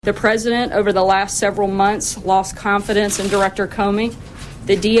The president, over the last several months, lost confidence in Director Comey.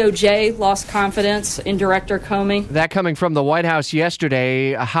 The DOJ lost confidence in Director Comey. That coming from the White House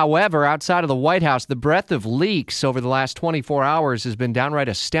yesterday. However, outside of the White House, the breadth of leaks over the last 24 hours has been downright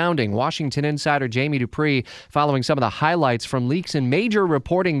astounding. Washington insider Jamie Dupree following some of the highlights from leaks in major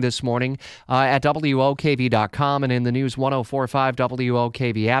reporting this morning at WOKV.com and in the News 104.5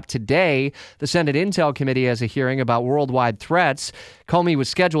 WOKV app. Today, the Senate Intel Committee has a hearing about worldwide threats. Comey was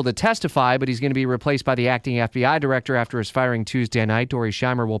scheduled to testify, but he's going to be replaced by the acting FBI director after his firing Tuesday night. Dory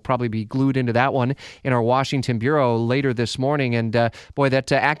Scheimer will probably be glued into that one in our Washington bureau later this morning. And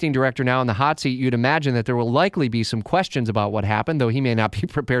that acting director now in the hot seat, you'd imagine that there will likely be some questions about what happened, though he may not be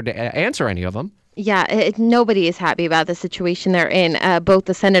prepared to answer any of them. Yeah, nobody is happy about the situation they're in, both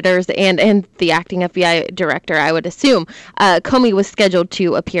the senators and the acting FBI director, I would assume. Comey was scheduled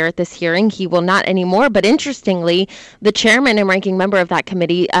to appear at this hearing. He will not anymore. But interestingly, the chairman and ranking member of that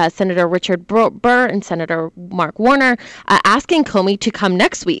committee, Senator Richard Burr and Senator Mark Warner, asking Comey to come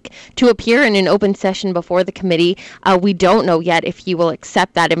next week to appear in an open session before the committee. We don't know yet if he will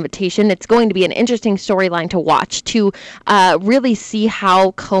accept that invitation. It's going to be an interesting storyline to watch to really see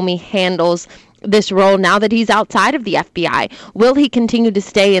how Comey handles this role now that he's outside of the FBI. Will he continue to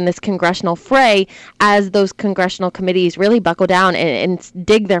stay in this congressional fray as those congressional committees really buckle down and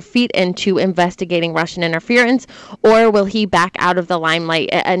dig their feet into investigating Russian interference, or will he back out of the limelight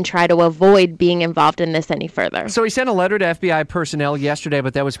and try to avoid being involved in this any further? So he sent a letter to FBI personnel yesterday,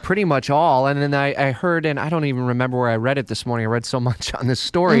 but that was pretty much all. And then I heard, and I don't even remember where I read it this morning, I read so much on this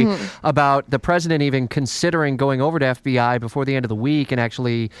story about the president even considering going over to FBI before the end of the week and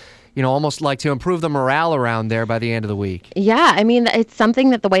actually, almost like to improve the morale around there by the end of the week. Yeah, I mean, it's something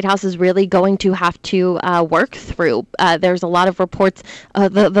that the White House is really going to have to work through. There's a lot of reports.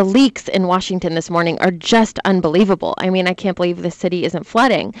 The leaks in Washington this morning are just unbelievable. I mean, I can't believe the city isn't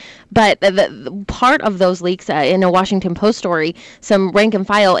flooding. But the part of those leaks in a Washington Post story, some rank and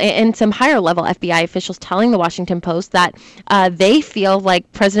file and some higher level FBI officials telling the Washington Post that they feel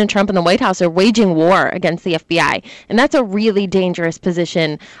like President Trump and the White House are waging war against the FBI. And that's a really dangerous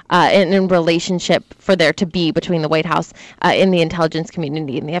position in relationship for there to be between the White House and the intelligence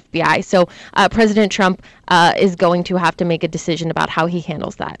community and the FBI. So President Trump is going to have to make a decision about how he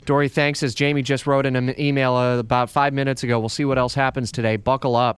handles that. Dory, thanks. As Jamie just wrote in an email about 5 minutes ago, we'll see what else happens today. Buckle up.